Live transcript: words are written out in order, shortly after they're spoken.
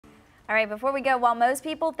All right, before we go, while most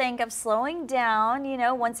people think of slowing down,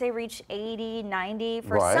 once they reach 80, 90,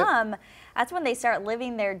 for some, that's when they start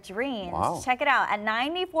living their dreams. Wow. Check it out. At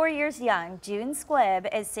 94 years young, June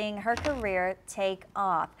Squibb is seeing her career take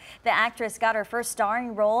off. The actress got her first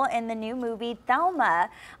starring role in the new movie Thelma.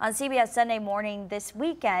 On CBS Sunday Morning this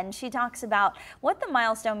weekend, she talks about what the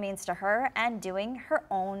milestone means to her and doing her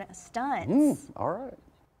own stunts. All right.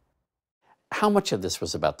 How much of this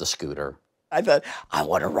was about the scooter? I thought, I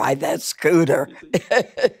want to ride that scooter.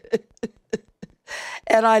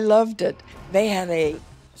 And I loved it. They had a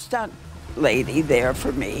stunt lady there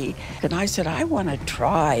for me. And I said, I want to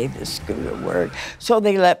try the scooter work. So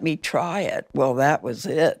they let me try it. Well, that was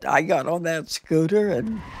it. I got on that scooter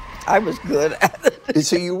and I was good at it.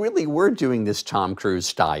 So you really were doing this Tom Cruise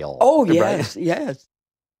style. Oh, right? yes, yes.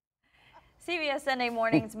 CBS Sunday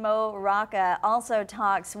Morning's Mo Rocca also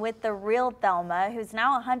talks with the real Thelma, who's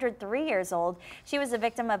now 103 years old. She was a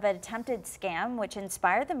victim of an attempted scam, which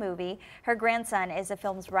inspired the movie. Her grandson is the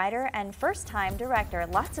film's writer and first-time director.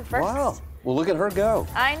 Lots of firsts. Wow. Well, look at her go.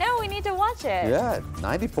 I know, we need to watch it. Yeah,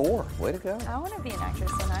 94. Way to go. I want to be an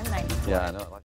actress when I'm 94. Yeah, I know.